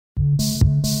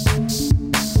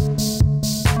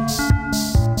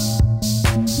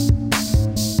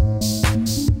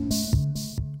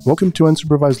Welcome to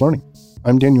Unsupervised Learning.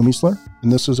 I'm Daniel Miesler,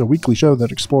 and this is a weekly show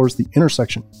that explores the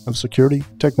intersection of security,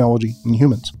 technology, and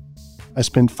humans. I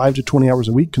spend 5 to 20 hours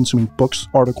a week consuming books,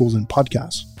 articles, and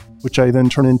podcasts, which I then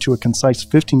turn into a concise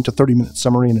 15 to 30-minute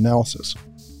summary and analysis.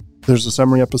 There's a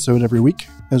summary episode every week,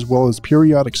 as well as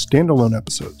periodic standalone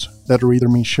episodes that are either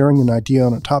me sharing an idea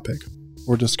on a topic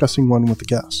or discussing one with a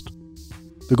guest.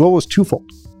 The goal is twofold: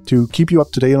 to keep you up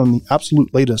to date on the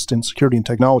absolute latest in security and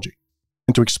technology,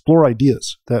 and to explore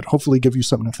ideas that hopefully give you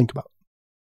something to think about.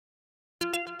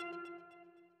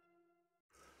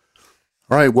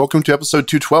 All right, welcome to episode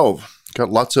 212. Got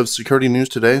lots of security news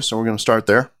today, so we're going to start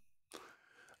there.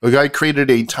 A guy created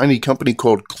a tiny company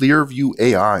called Clearview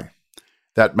AI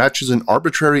that matches an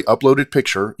arbitrary uploaded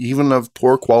picture, even of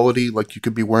poor quality, like you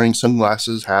could be wearing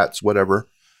sunglasses, hats, whatever,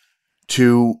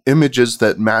 to images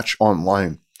that match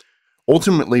online,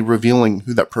 ultimately revealing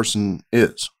who that person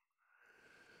is.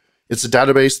 It's a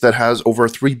database that has over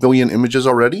 3 billion images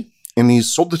already, and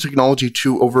he's sold the technology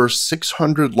to over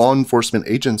 600 law enforcement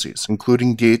agencies,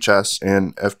 including DHS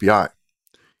and FBI.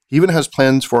 He even has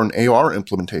plans for an AR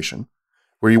implementation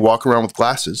where you walk around with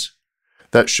glasses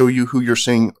that show you who you're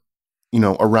seeing,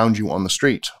 around you on the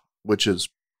street, which is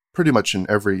pretty much in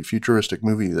every futuristic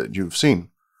movie that you've seen.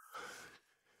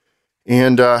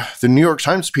 And the New York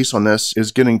Times piece on this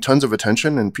is getting tons of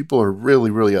attention, and people are really,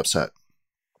 really upset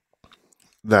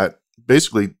that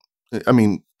basically,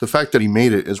 the fact that he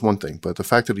made it is one thing, but the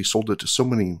fact that he sold it to so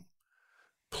many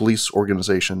police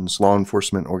organizations, law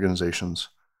enforcement organizations,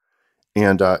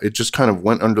 and it just kind of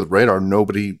went under the radar.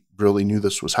 Nobody really knew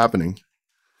this was happening.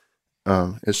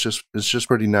 It's just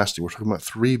pretty nasty. We're talking about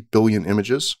 3 billion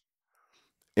images,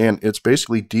 and it's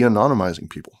basically de-anonymizing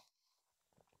people.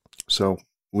 So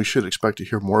we should expect to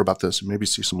hear more about this and maybe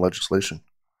see some legislation.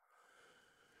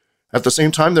 At the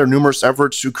same time, there are numerous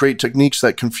efforts to create techniques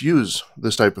that confuse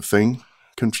this type of thing,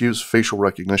 confuse facial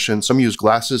recognition. Some use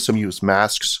glasses, some use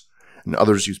masks, and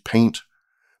others use paint.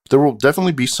 But there will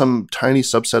definitely be some tiny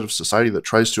subset of society that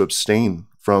tries to abstain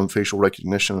from facial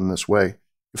recognition in this way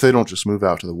if they don't just move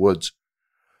out to the woods.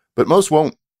 But most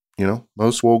won't.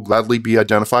 Most will gladly be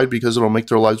identified because it'll make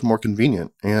their lives more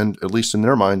convenient and, at least in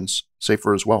their minds,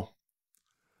 safer as well.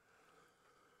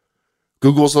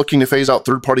 Google's looking to phase out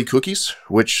third-party cookies,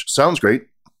 which sounds great,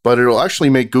 but it'll actually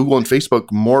make Google and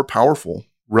Facebook more powerful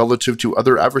relative to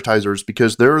other advertisers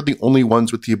because they're the only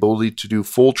ones with the ability to do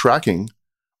full tracking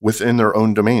within their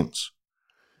own domains.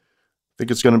 I think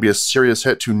it's going to be a serious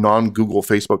hit to non-Google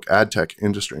Facebook ad tech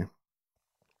industry.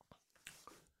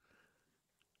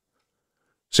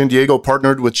 San Diego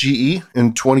partnered with GE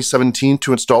in 2017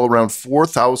 to install around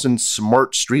 4,000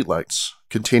 smart streetlights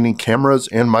containing cameras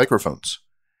and microphones.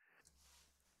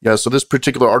 Yeah, so this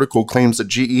particular article claims that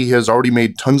GE has already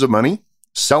made tons of money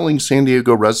selling San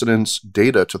Diego residents'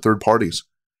 data to third parties.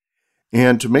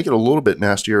 And to make it a little bit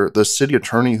nastier, the city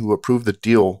attorney who approved the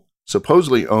deal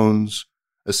supposedly owns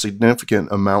a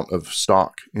significant amount of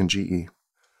stock in GE.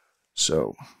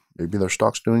 So maybe their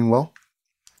stock's doing well.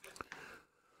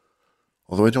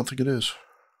 Although I don't think it is.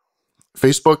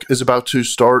 Facebook is about to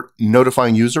start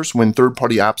notifying users when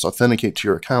third-party apps authenticate to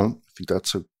your account. I think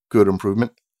that's a good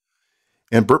improvement.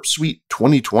 And Burp Suite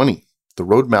 2020, the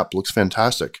roadmap looks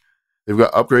fantastic. They've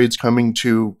got upgrades coming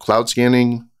to cloud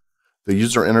scanning, the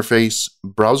user interface,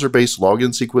 browser-based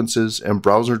login sequences, and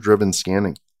browser-driven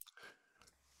scanning.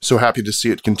 So happy to see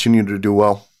it continue to do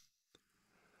well.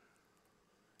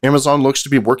 Amazon looks to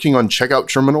be working on checkout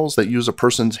terminals that use a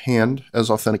person's hand as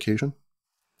authentication.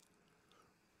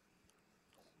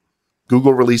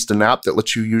 Google released an app that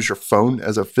lets you use your phone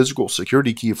as a physical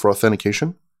security key for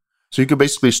authentication. So you could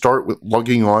basically start with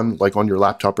logging on, like on your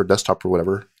laptop or desktop or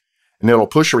whatever, and it'll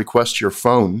push a request to your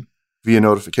phone via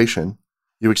notification.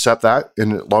 You accept that,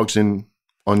 and it logs in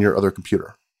on your other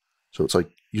computer. So it's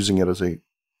like using it as a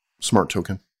smart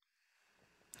token.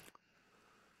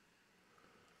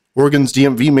 Oregon's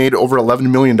DMV made over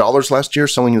 $11 million last year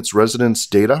selling its residents'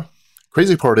 data.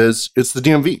 Crazy part is, it's the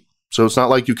DMV. So it's not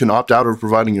like you can opt out of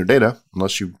providing your data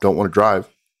unless you don't want to drive.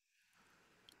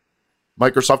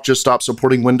 Microsoft just stopped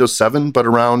supporting Windows 7, but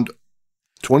around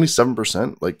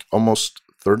 27%, like almost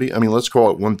 30, let's call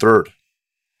it 1/3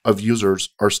 of users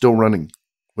are still running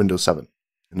Windows 7,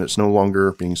 and it's no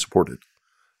longer being supported.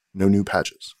 No new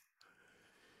patches.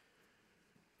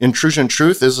 Intrusion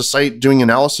Truth is a site doing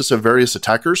analysis of various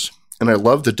attackers, and I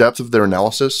love the depth of their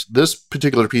analysis. This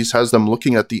particular piece has them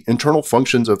looking at the internal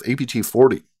functions of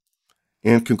APT40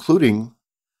 and concluding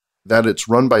that it's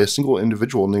run by a single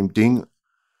individual named Ding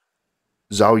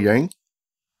Zhaoyang.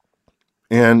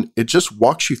 And it just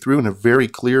walks you through in a very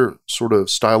clear sort of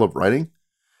style of writing,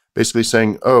 basically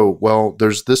saying, oh, well,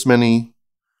 there's this many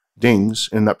dings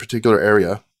in that particular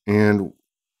area. And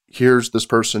here's this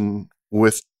person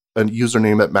with a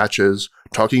username that matches,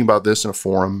 talking about this in a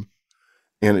forum.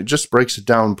 And it just breaks it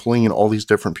down, pulling in all these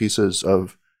different pieces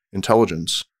of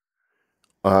intelligence,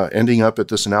 ending up at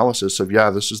this analysis of, yeah,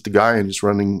 this is the guy and he's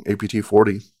running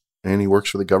APT-40 and he works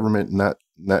for the government in that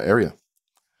area.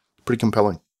 Pretty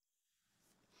compelling.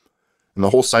 And the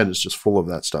whole site is just full of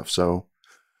that stuff. So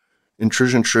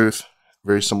Intrusion Truth,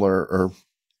 very similar, or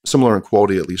similar in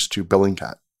quality at least to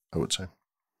Bellingcat, I would say.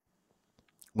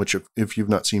 Which if you've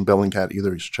not seen Bellingcat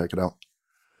either, you should check it out.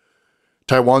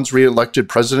 Taiwan's re-elected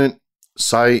president,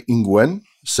 Tsai Ing-wen,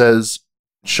 says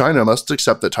China must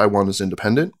accept that Taiwan is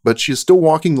independent, but she is still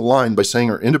walking the line by saying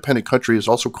her independent country is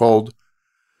also called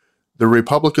the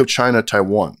Republic of China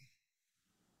Taiwan,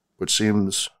 which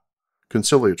seems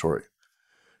conciliatory.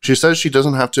 She says she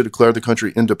doesn't have to declare the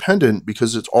country independent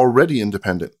because it's already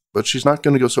independent, but she's not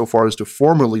going to go so far as to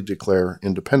formally declare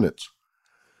independence.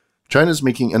 China is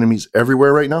making enemies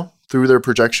everywhere right now through their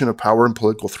projection of power and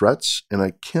political threats, and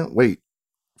I can't wait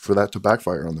for that to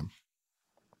backfire on them.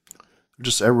 They're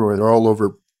just everywhere. They're all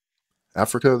over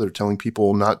Africa. They're telling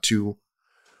people not to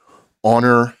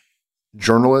honor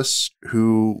journalists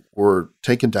who were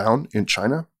taken down in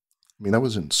China. I mean, that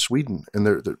was in Sweden, and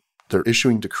they're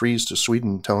issuing decrees to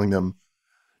Sweden telling them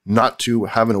not to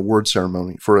have an award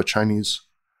ceremony for a Chinese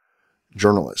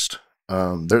journalist.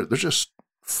 They're just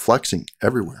flexing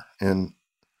everywhere, and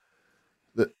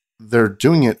they're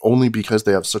doing it only because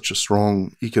they have such a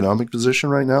strong economic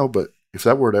position right now. But if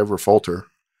that were to ever falter,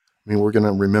 I mean, we're going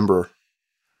to remember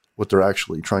what they're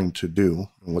actually trying to do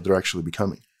and what they're actually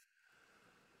becoming.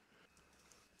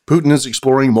 Putin is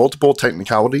exploring multiple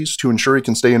technicalities to ensure he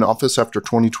can stay in office after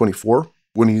 2024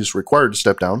 when he's required to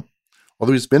step down,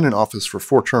 although he's been in office for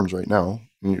 4 terms right now,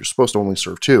 and you're supposed to only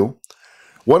serve 2.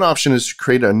 One option is to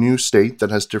create a new state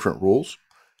that has different rules.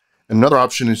 Another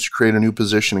option is to create a new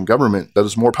position in government that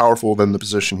is more powerful than the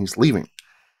position he's leaving.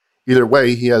 Either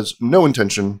way, he has no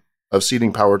intention of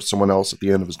ceding power to someone else at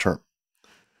the end of his term.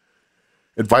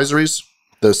 Advisories: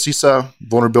 the CISA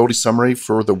vulnerability summary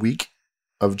for the week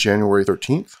of January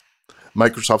 13th.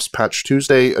 Microsoft's Patch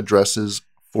Tuesday addresses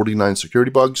 49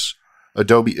 security bugs.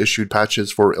 Adobe issued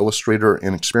patches for Illustrator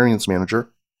and Experience Manager.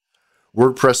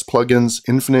 WordPress plugins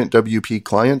Infinite WP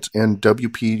Client and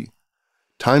WP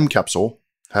Time Capsule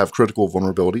have critical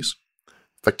vulnerabilities,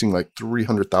 affecting like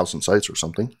 300,000 sites or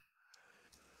something.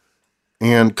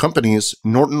 And companies,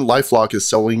 Norton LifeLock is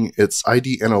selling its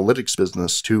ID analytics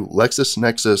business to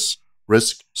LexisNexis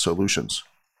Risk Solutions.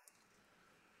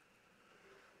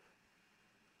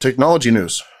 Technology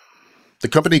news. The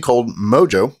company called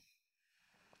Mojo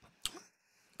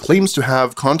claims to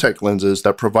have contact lenses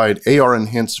that provide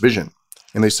AR-enhanced vision,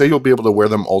 and they say you'll be able to wear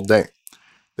them all day.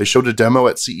 They showed a demo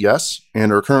at CES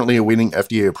and are currently awaiting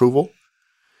FDA approval.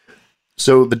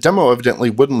 So the demo evidently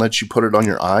wouldn't let you put it on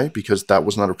your eye because that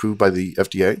was not approved by the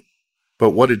FDA.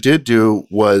 But what it did do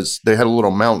was they had a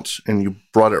little mount and you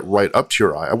brought it right up to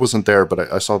your eye. I wasn't there,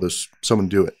 but I saw someone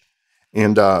do it.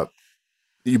 And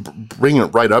you bring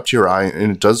it right up to your eye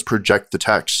and it does project the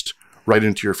text right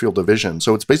into your field of vision.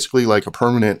 So it's basically like a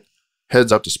permanent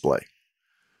heads-up display.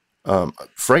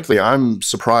 Frankly, I'm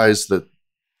surprised that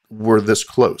we're this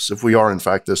close. If we are, in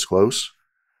fact, this close,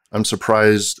 I'm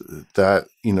surprised that,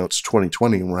 it's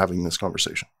 2020 and we're having this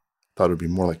conversation. Thought it would be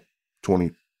more like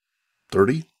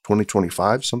 2030,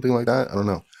 2025, something like that. I don't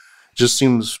know. It just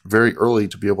seems very early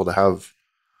to be able to have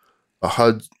a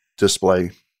HUD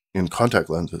display in contact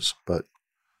lenses, but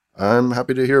I'm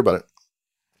happy to hear about it.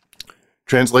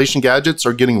 Translation gadgets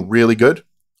are getting really good.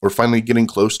 We're finally getting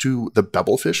close to the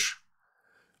Bebblefish.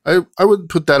 I would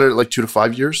put that at like 2 to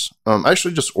 5 years. I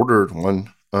actually just ordered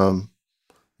one. It was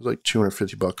like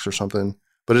 $250 or something.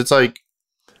 But it's like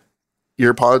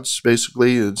earpods,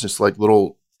 basically. It's just like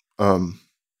little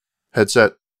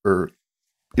headset or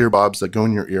earbobs that go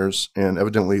in your ears. And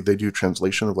evidently they do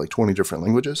translation of like 20 different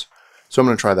languages. So I'm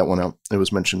going to try that one out. It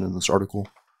was mentioned in this article.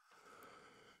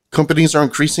 Companies are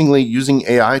increasingly using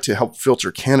AI to help filter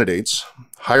candidates.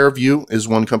 HireVue is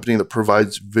one company that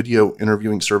provides video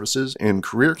interviewing services, and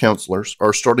career counselors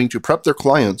are starting to prep their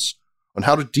clients on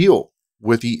how to deal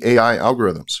with the AI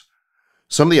algorithms.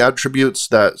 Some of the attributes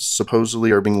that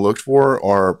supposedly are being looked for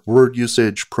are word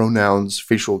usage, pronouns,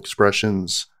 facial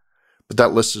expressions, but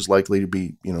that list is likely to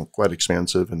be, quite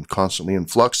expansive and constantly in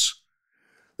flux.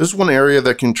 This is one area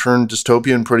that can turn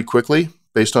dystopian pretty quickly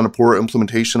based on a poor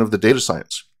implementation of the data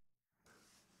science.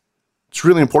 It's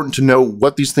really important to know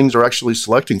what these things are actually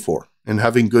selecting for, and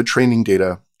having good training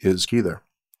data is key there.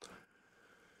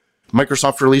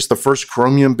 Microsoft released the first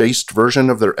Chromium-based version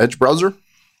of their Edge browser.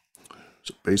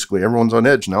 So basically, everyone's on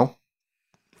Edge now.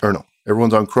 or no,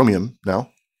 everyone's on Chromium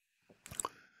now.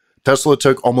 Tesla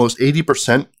took almost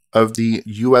 80% of the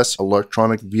U.S.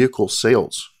 electronic vehicle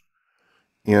sales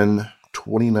in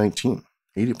 2019.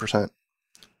 80%.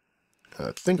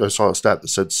 I think I saw a stat that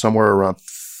said somewhere around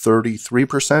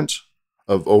 33%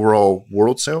 of overall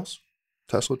world sales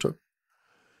Tesla took.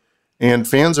 And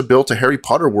fans have built a Harry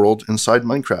Potter world inside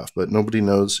Minecraft, but nobody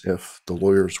knows if the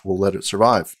lawyers will let it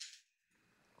survive.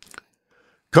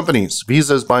 Companies.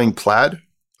 Visa is buying Plaid,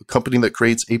 a company that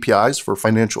creates APIs for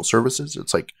financial services.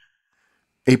 It's like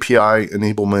API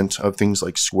enablement of things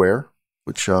like Square,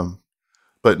 which,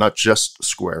 but not just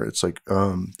Square. It's like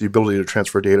the ability to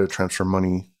transfer data, transfer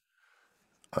money,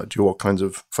 do all kinds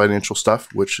of financial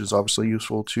stuff, which is obviously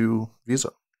useful to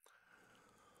Visa.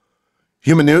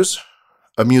 Human news.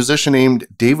 A musician named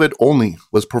David Olney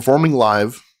was performing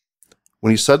live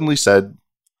when he suddenly said,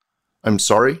 "I'm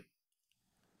sorry,"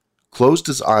 closed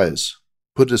his eyes,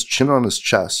 put his chin on his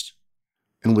chest,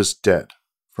 and was dead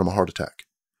from a heart attack.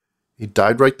 He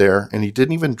died right there, and he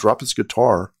didn't even drop his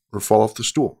guitar or fall off the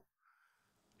stool.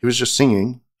 He was just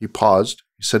singing. He paused.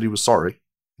 He said he was sorry,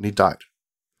 and he died.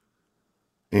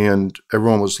 And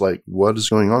everyone was like, what is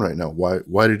going on right now?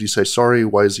 Why did he say sorry?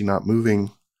 Why is he not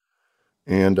moving?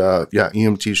 And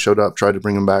EMT showed up, tried to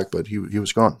bring him back, but he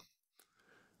was gone.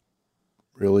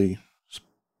 Really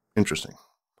interesting.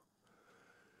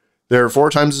 There are 4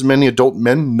 times as many adult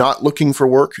men not looking for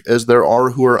work as there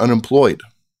are who are unemployed.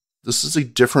 This is a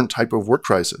different type of work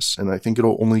crisis, and I think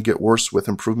it'll only get worse with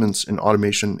improvements in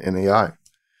automation and AI,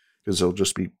 because there'll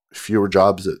just be fewer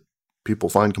jobs that people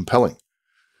find compelling.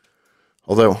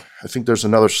 Although I think there's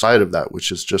another side of that,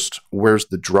 which is just where's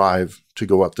the drive to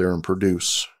go out there and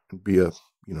produce and be a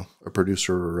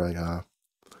producer or I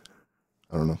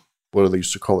don't know, what do they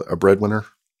used to call it? A breadwinner.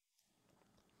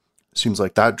 It seems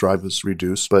like that drive is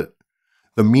reduced, but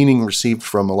the meaning received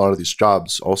from a lot of these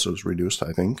jobs also is reduced,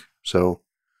 I think. So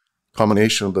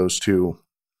combination of those two,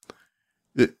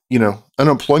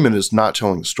 unemployment is not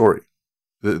telling the story.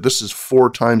 This is 4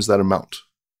 times that amount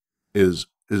is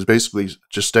basically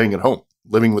just staying at home,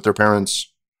 living with their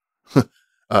parents.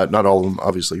 Not all of them,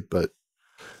 obviously, but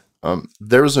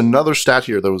there was another stat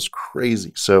here that was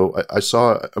crazy. So I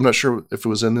saw, I'm not sure if it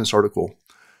was in this article,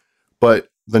 but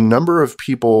the number of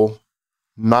people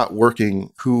not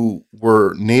working who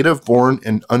were native born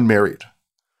and unmarried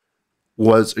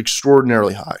was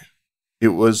extraordinarily high. It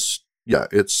was,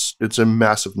 it's a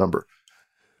massive number.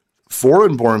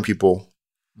 Foreign born people,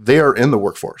 they are in the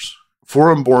workforce.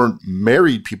 Foreign born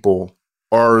married people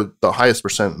are the highest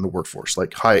percent in the workforce,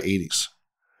 like high 80s.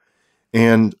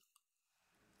 And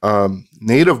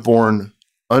native born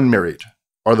unmarried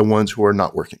are the ones who are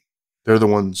not working. They're the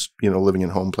ones, living at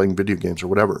home playing video games or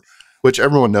whatever, which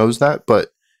everyone knows that, but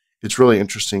it's really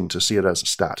interesting to see it as a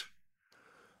stat.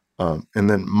 And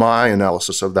then my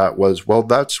analysis of that was, well,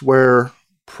 that's where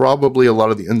probably a lot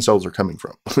of the incels are coming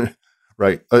from,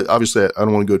 right? Obviously, I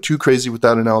don't want to go too crazy with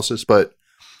that analysis, but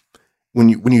when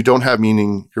you don't have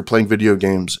meaning, you're playing video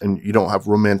games and you don't have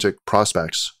romantic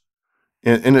prospects,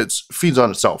 and it feeds on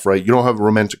itself, right? You don't have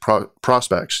romantic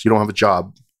prospects, you don't have a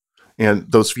job,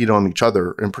 and those feed on each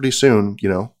other. And pretty soon,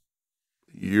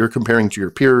 you're comparing to your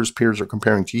peers are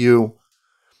comparing to you,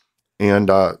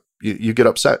 and you get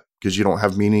upset because you don't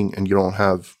have meaning and you don't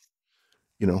have,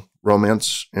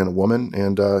 romance and a woman,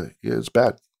 and it's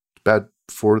bad. It's bad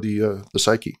for the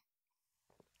psyche.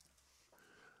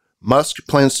 Musk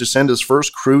plans to send his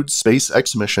first crewed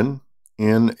SpaceX mission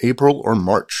in April or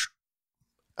March.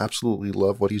 Absolutely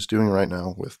love what he's doing right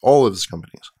now with all of his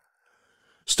companies.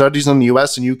 Studies in the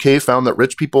US and UK found that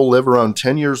rich people live around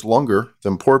 10 years longer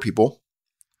than poor people.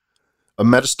 A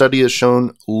meta-study has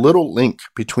shown little link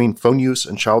between phone use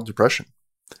and child depression.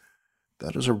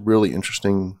 That is a really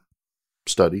interesting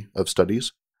study of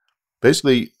studies.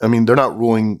 Basically, they're not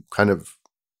ruling kind of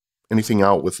anything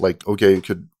out with like, okay, it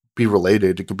could be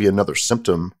related, it could be another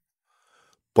symptom,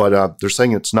 but they're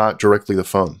saying it's not directly the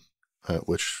phone,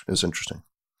 which is interesting.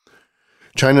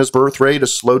 China's birth rate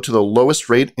is slowed to the lowest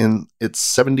rate in its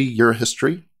 70-year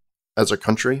history as a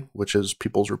country, which is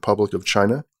People's Republic of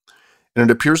China. And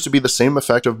it appears to be the same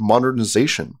effect of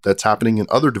modernization that's happening in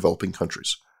other developing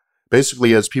countries.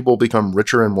 Basically, as people become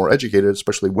richer and more educated,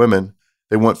 especially women,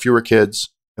 they want fewer kids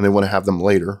and they want to have them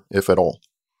later, if at all.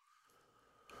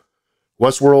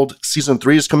 Westworld Season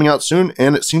 3 is coming out soon,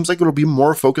 and it seems like it'll be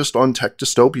more focused on tech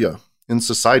dystopia in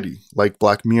society, like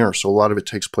Black Mirror. So a lot of it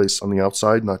takes place on the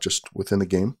outside, not just within the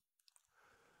game.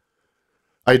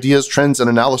 Ideas, Trends, and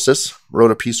Analysis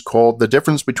wrote a piece called The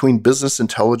Difference Between Business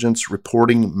Intelligence,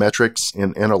 Reporting, Metrics,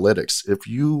 and Analytics. If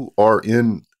you are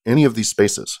in any of these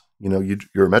spaces,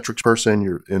 you're a metrics person,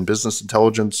 you're in business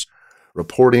intelligence,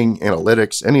 reporting,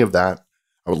 analytics, any of that.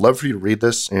 I would love for you to read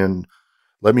this and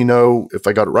let me know if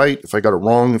I got it right, if I got it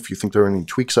wrong, if you think there are any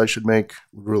tweaks I should make.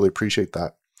 We'd really appreciate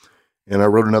that. And I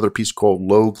wrote another piece called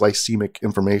Low Glycemic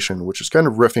Information, which is kind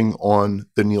of riffing on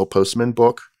the Neil Postman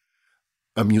book,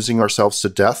 Amusing Ourselves to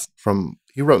Death,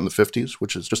 he wrote in the 50s,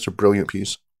 which is just a brilliant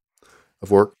piece of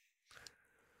work.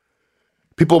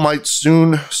 People might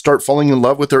soon start falling in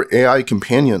love with their AI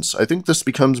companions. I think this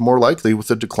becomes more likely with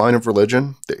the decline of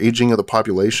religion, the aging of the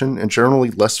population, and generally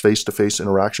less face-to-face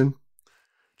interaction.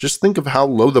 Just think of how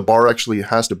low the bar actually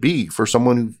has to be for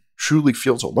someone who truly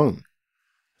feels alone.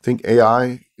 I think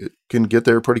AI can get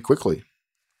there pretty quickly.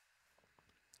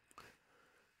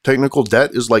 Technical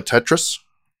debt is like Tetris.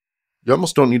 You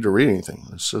almost don't need to read anything.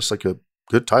 It's just like a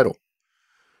good title.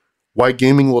 Why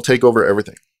gaming will take over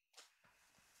everything.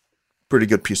 Pretty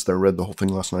good piece there. I read the whole thing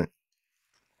last night.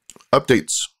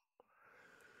 Updates.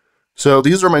 So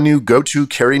these are my new go-to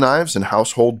carry knives and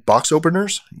household box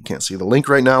openers. You can't see the link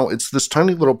right now. It's this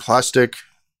tiny little plastic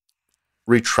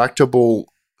retractable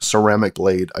ceramic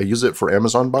blade. I use it for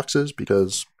Amazon boxes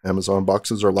because Amazon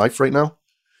boxes are life right now.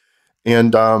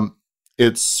 And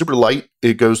it's super light.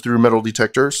 It goes through metal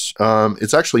detectors.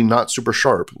 It's actually not super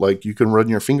sharp. Like you can run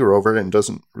your finger over it and it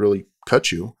doesn't really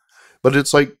cut you. But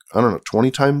it's like,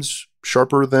 20 times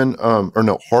sharper than,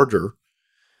 harder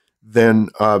than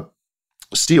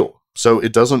steel. So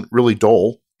it doesn't really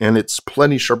dull, and it's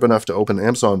plenty sharp enough to open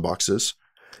Amazon boxes,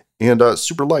 and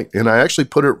super light. And I actually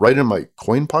put it right in my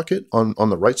coin pocket on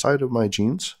the right side of my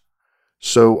jeans.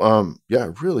 So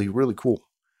really, really cool.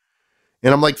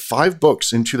 And I'm like 5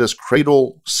 books into this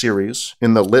Cradle series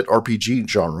in the lit RPG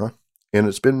genre, and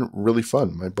it's been really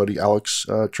fun. My buddy Alex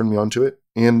turned me on to it,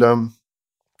 and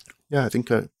I think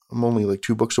I'm only like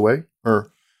 2 books away,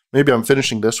 or maybe I'm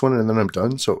finishing this one and then I'm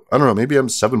done. So I don't know, maybe I'm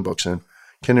 7 books in.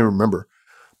 Can't even remember,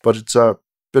 but it's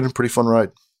been a pretty fun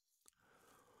ride.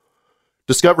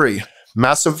 Discovery,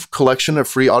 massive collection of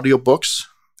free audiobooks.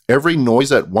 Every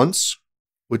Noise at Once,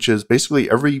 which is basically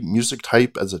every music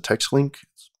type as a text link.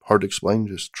 It's hard to explain,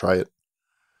 just try it.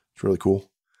 It's really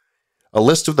cool. A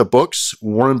list of the books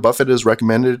Warren Buffett has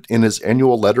recommended in his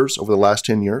annual letters over the last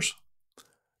 10 years.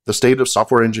 The State of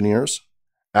Software Engineers,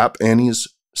 App Annie's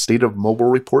State of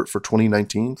Mobile Report for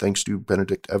 2019. Thanks to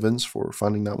Benedict Evans for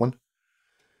finding that one.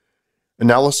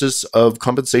 Analysis of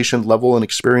compensation level and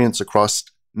experience across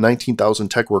 19,000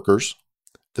 tech workers.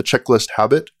 The Checklist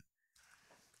Habit.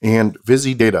 And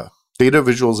Visi Data, data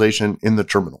visualization in the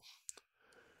terminal.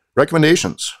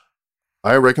 Recommendations.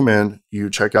 I recommend you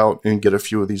check out and get a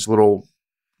few of these little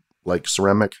like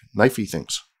ceramic knifey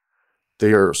things.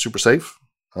 They are super safe.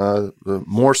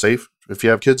 More safe if you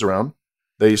have kids around.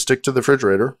 They stick to the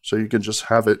refrigerator, so you can just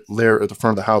have it there at the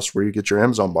front of the house where you get your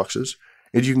Amazon boxes,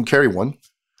 and you can carry one.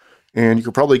 And you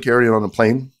could probably carry it on a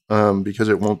plane because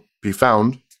it won't be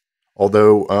found,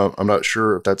 although I'm not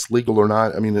sure if that's legal or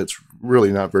not. I mean, it's really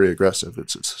not very aggressive.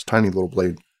 It's this tiny little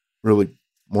blade, really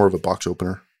more of a box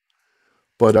opener.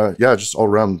 But just all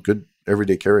around good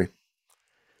everyday carry.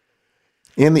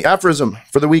 And the aphorism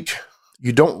for the week.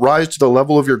 You don't rise to the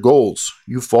level of your goals.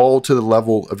 You fall to the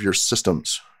level of your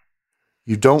systems.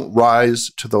 You don't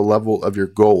rise to the level of your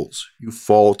goals. You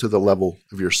fall to the level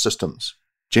of your systems.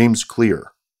 James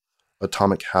Clear,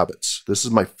 Atomic Habits. This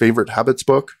is my favorite habits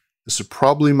book. This is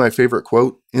probably my favorite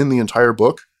quote in the entire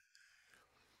book.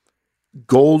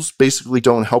 Goals basically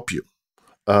don't help you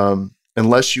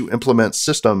unless you implement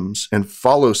systems and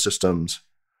follow systems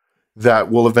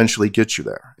that will eventually get you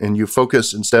there. And you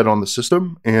focus instead on the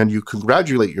system and you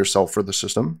congratulate yourself for the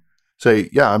system. Say,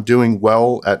 yeah, I'm doing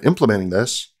well at implementing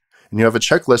this. And you have a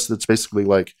checklist that's basically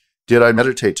like, did I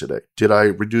meditate today? Did I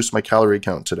reduce my calorie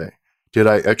count today? Did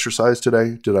I exercise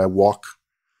today? Did I walk?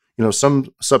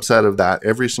 Some subset of that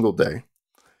every single day.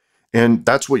 And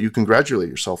that's what you congratulate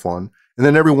yourself on. And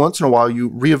then every once in a while, you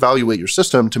reevaluate your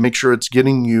system to make sure it's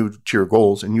getting you to your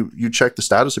goals. And you check the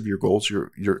status of your goals,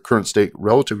 your current state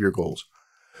relative to your goals.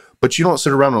 But you don't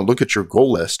sit around and look at your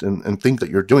goal list and think that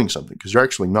you're doing something, because you're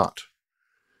actually not.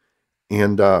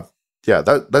 And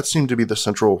that seemed to be the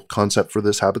central concept for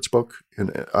this habits book.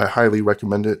 And I highly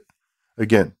recommend it.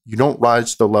 Again, you don't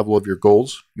rise to the level of your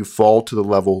goals. You fall to the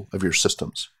level of your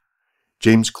systems.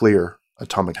 James Clear,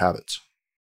 Atomic Habits.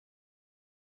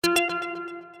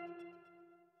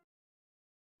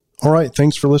 All right,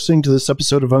 thanks for listening to this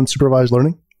episode of Unsupervised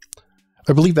Learning.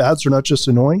 I believe ads are not just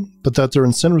annoying, but that their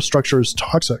incentive structure is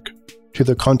toxic to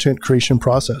the content creation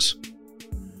process.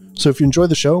 So if you enjoy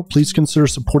the show, please consider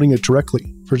supporting it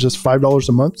directly for just $5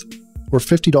 a month or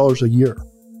 $50 a year,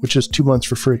 which is 2 months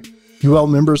for free. UL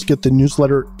members get the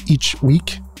newsletter each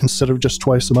week instead of just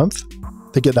twice a month.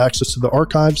 They get access to the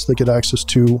archives. They get access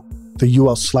to the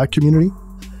UL Slack community,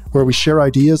 where we share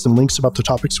ideas and links about the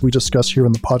topics we discuss here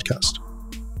in the podcast.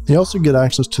 You also get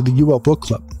access to the UL Book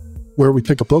Club, where we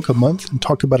pick a book a month and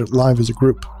talk about it live as a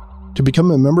group. To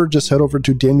become a member, just head over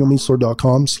to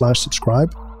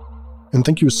danielmiessler.com/subscribe. And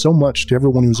thank you so much to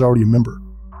everyone who's already a member.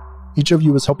 Each of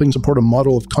you is helping support a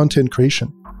model of content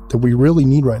creation that we really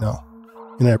need right now,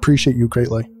 and I appreciate you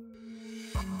greatly.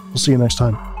 We'll see you next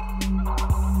time.